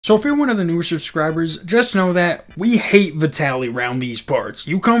So if you're one of the newer subscribers, just know that we hate Vitaly around these parts.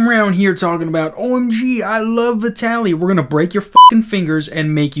 You come around here talking about, OMG, I love Vitaly. We're gonna break your fucking fingers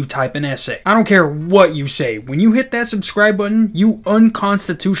and make you type an essay. I don't care what you say. When you hit that subscribe button, you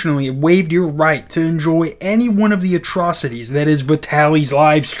unconstitutionally waived your right to enjoy any one of the atrocities that is Vitaly's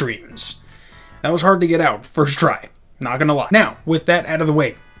live streams. That was hard to get out. First try. Not gonna lie. Now, with that out of the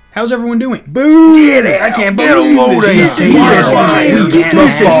way, how's everyone doing? Boo! Get it! I can't believe this!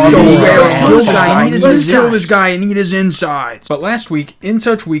 Kill this guy and eat his insides! But last week, In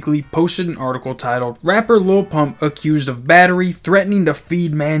Touch Weekly posted an article titled, Rapper Lil Pump accused of battery threatening to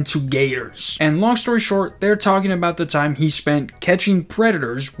feed man to gators. And long story short, they're talking about the time he spent catching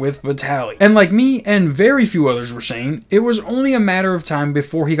predators with Vitaly. And like me and very few others were saying, it was only a matter of time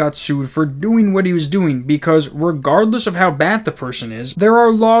before he got sued for doing what he was doing, because regardless of how bad the person is, there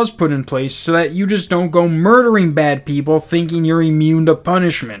are laws put in place so that you just don't go murdering bad people thinking you're immune to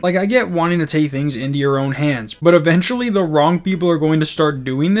punishment. Like, I get wanting to take things into your own hands, but eventually the wrong people are going to start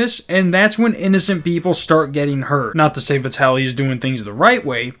doing this, and that's when innocent people start getting hurt. Not to say Vitaly is doing things the right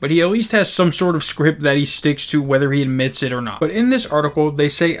way, but he at least has some sort of script that he sticks to whether he admits it or not. But in this article, they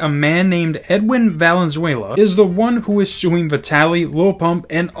say a man named Edwin Valenzuela is the one who is suing Vitaly, Lil Pump,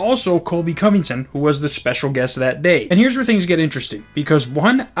 and also Colby Covington, who was the special guest that day. And here's where things get interesting, because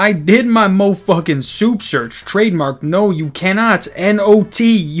one, I did my mo-fucking soup search, trademark, no you cannot,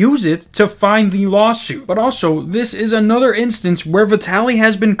 N-O-T, use it to find the lawsuit. But also, this is another instance where Vitaly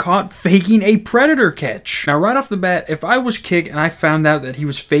has been caught faking a predator catch. Now right off the bat, if I was Kick and I found out that he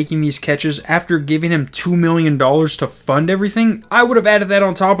was faking these catches after giving him $2 million to fund everything, I would have added that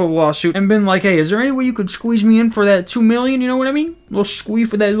on top of the lawsuit and been like, hey, is there any way you could squeeze me in for that $2 million, you know what I mean? A little squeeze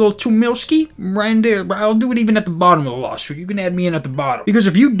for that little 2 milski right in there. I'll do it even at the bottom of the lawsuit. You can add me in at the bottom. Because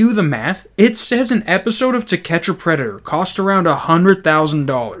if you do the math, it says an episode of To Catch a Predator cost around $100,000.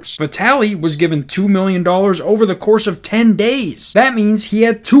 Vitaly was given $2 million over the course of 10 days. That means he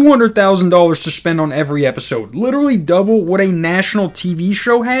had $200,000 to spend on every episode. Literally double what a national TV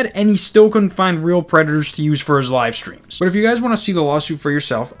show had, and he still couldn't find real predators to use for his live streams. But if you guys want to see the lawsuit for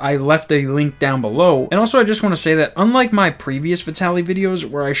yourself, I left a link down below. And also I just want to say that unlike my previous Vitaly videos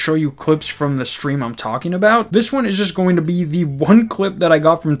where I show you clips from the stream I'm talking about, this one is just going to be the one clip that I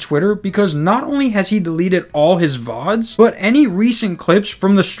got from Twitter, because not only has he deleted all his VODs, but any recent clips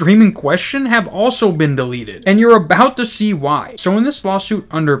from the stream in question have also been deleted. And you're about to see why. So in this lawsuit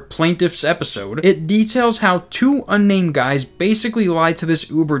under Plaintiff's episode, it details how two unnamed guys basically lied to this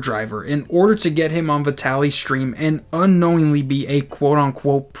Uber driver in order to get him on Vitaly's stream and unknowingly be a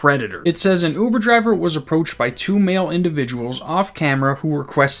quote-unquote predator. It says an Uber driver was approached by two male individuals off camera who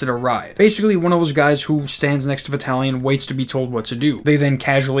requested a ride. Basically one of those guys who stands next to Vitaly and waits to be told what to do. They then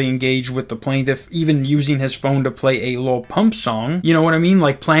casually engage with the plaintiff, even using his phone to play a Lil Pump song. You know what I mean?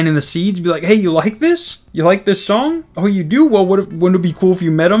 Like planting the seeds, be like, hey, you like this? You like this song? Oh, you do? Well, wouldn't it be cool if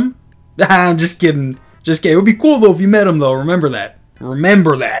you met him? I'm just kidding. Just kidding. It would be cool though if you met him though, remember that.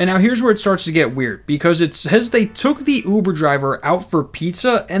 Remember that. And now here's where it starts to get weird, because it says they took the Uber driver out for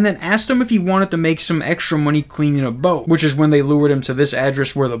pizza and then asked him if he wanted to make some extra money cleaning a boat, which is when they lured him to this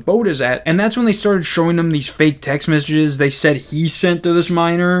address where the boat is at, and that's when they started showing him these fake text messages they said he sent to this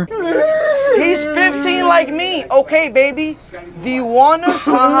minor. He's 15 like me, okay, baby? Do you want us?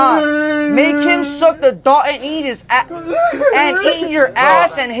 Make him suck the dot and eat his ass and eat your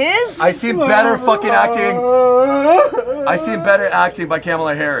ass and his? I seen better fucking acting. I seen better acting by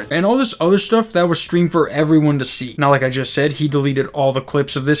Kamala Harris. And all this other stuff that was streamed for everyone to see. Now, like I just said, he deleted all the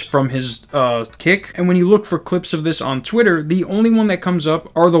clips of this from his Kick. And when you look for clips of this on Twitter, the only one that comes up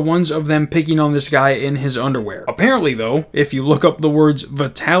are the ones of them picking on this guy in his underwear. Apparently, though, if you look up the words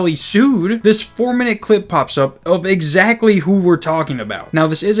Vitaly sued, this 4-minute clip pops up of exactly who we're talking about. Now,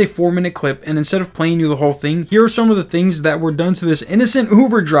 this is a 4-minute clip, and instead of playing you the whole thing, here are some of the things that were done to this innocent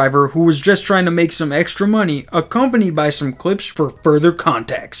Uber driver who was just trying to make some extra money, accompanied by some clips for further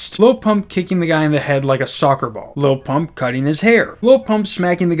context. Lil Pump kicking the guy in the head like a soccer ball. Lil Pump cutting his hair. Lil Pump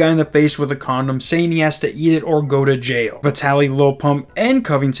smacking the guy in the face with a condom, saying he has to eat it or go to jail. Vitaly, Lil Pump, and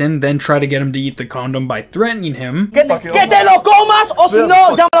Covington then try to get him to eat the condom by threatening him. Que te lo comas, o si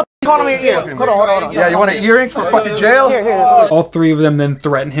no, llama la condom in your ear. Hold on. Yeah, you want earrings for fucking jail? Here. All three of them then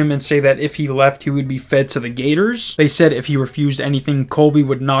threaten him and say that if he left, he would be fed to the gators. They said if he refused anything, Colby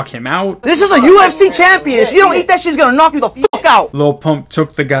would knock him out. This is a UFC champion. If you don't eat that, she's gonna knock you the fuck out. Lil Pump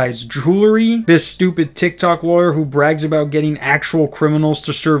took the guy's jewelry. This stupid TikTok lawyer who brags about getting actual criminals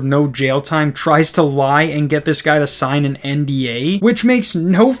to serve no jail time tries to lie and get this guy to sign an NDA, which makes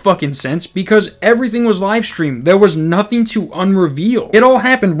no fucking sense because everything was live streamed. There was nothing to unreveal. It all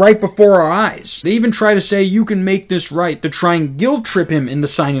happened right right before our eyes. They even try to say you can make this right to try and guilt trip him into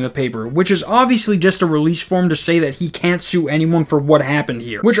signing the paper, which is obviously just a release form to say that he can't sue anyone for what happened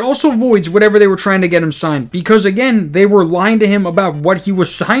here, which also voids whatever they were trying to get him signed, because again, they were lying to him about what he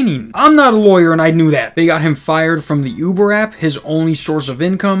was signing. I'm not a lawyer and I knew that. They got him fired from the Uber app, his only source of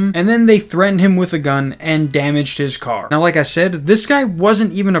income, and then they threatened him with a gun and damaged his car. Now, like I said, this guy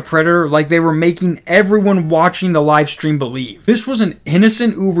wasn't even a predator like they were making everyone watching the live stream believe. This was an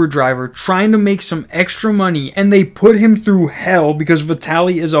innocent Uber driver trying to make some extra money, and they put him through hell because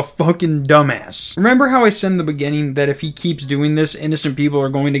Vitaly is a fucking dumbass. Remember how I said in the beginning that if he keeps doing this, innocent people are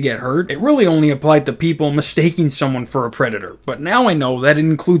going to get hurt? It really only applied to people mistaking someone for a predator, but now I know that it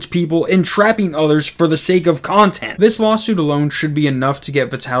includes people entrapping others for the sake of content. This lawsuit alone should be enough to get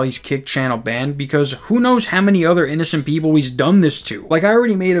Vitaly's Kick channel banned, because who knows how many other innocent people he's done this to. Like, I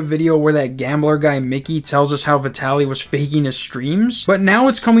already made a video where that gambler guy Mickey tells us how Vitaly was faking his streams, but now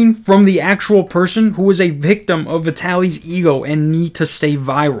it's coming from the actual person who was a victim of Vitaly's ego and need to stay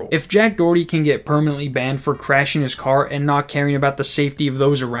viral. If Jack Doherty can get permanently banned for crashing his car and not caring about the safety of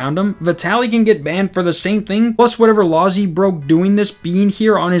those around him, Vitaly can get banned for the same thing, plus whatever laws he broke doing this being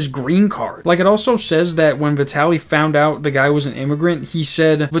here on his green card. Like, it also says that when Vitaly found out the guy was an immigrant, he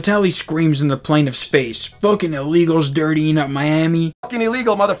said, Vitaly screams in the plaintiff's face, "Fucking illegals dirtying up Miami." Fucking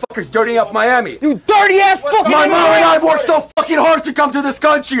illegal motherfuckers dirtying up Miami. You dirty ass fucking My mom and I have worked so fucking hard to come to this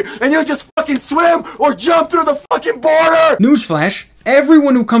country, and you just fucking swim or jump through the fucking border. Newsflash.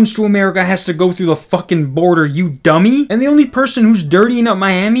 Everyone who comes to America has to go through the fucking border, you dummy! And the only person who's dirtying up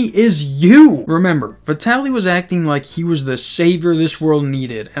Miami is you! Remember, Vitaly was acting like he was the savior this world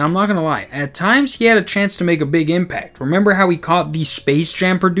needed, and I'm not gonna lie, at times he had a chance to make a big impact. Remember how he caught the Space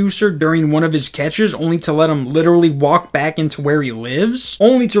Jam producer during one of his catches, only to let him literally walk back into where he lives?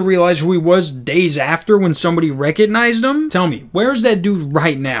 Only to realize who he was days after when somebody recognized him? Tell me, where's that dude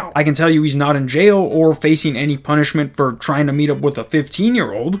right now? I can tell you he's not in jail or facing any punishment for trying to meet up with a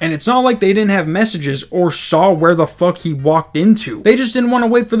 15-year-old, and it's not like they didn't have messages or saw where the fuck he walked into. They just didn't want to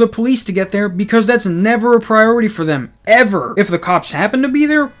wait for the police to get there because that's never a priority for them, ever. If the cops happen to be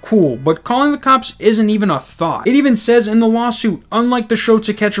there, cool, but calling the cops isn't even a thought. It even says in the lawsuit, unlike the show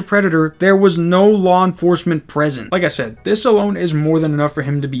To Catch a Predator, there was no law enforcement present. Like I said, this alone is more than enough for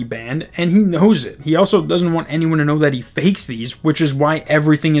him to be banned, and he knows it. He also doesn't want anyone to know that he fakes these, which is why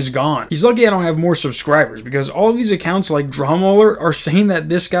everything is gone. He's lucky I don't have more subscribers, because all of these accounts like Drama Alert are saying that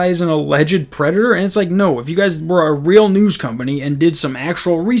this guy is an alleged predator, and it's like, no, if you guys were a real news company and did some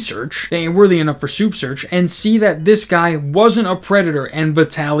actual research, they ain't worthy enough for Soup Search, and see that this guy wasn't a predator and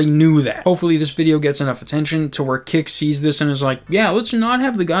Vitaly knew that. Hopefully this video gets enough attention to where Kick sees this and is like, yeah, let's not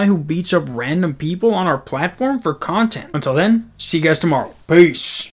have the guy who beats up random people on our platform for content. Until then, see you guys tomorrow. Peace.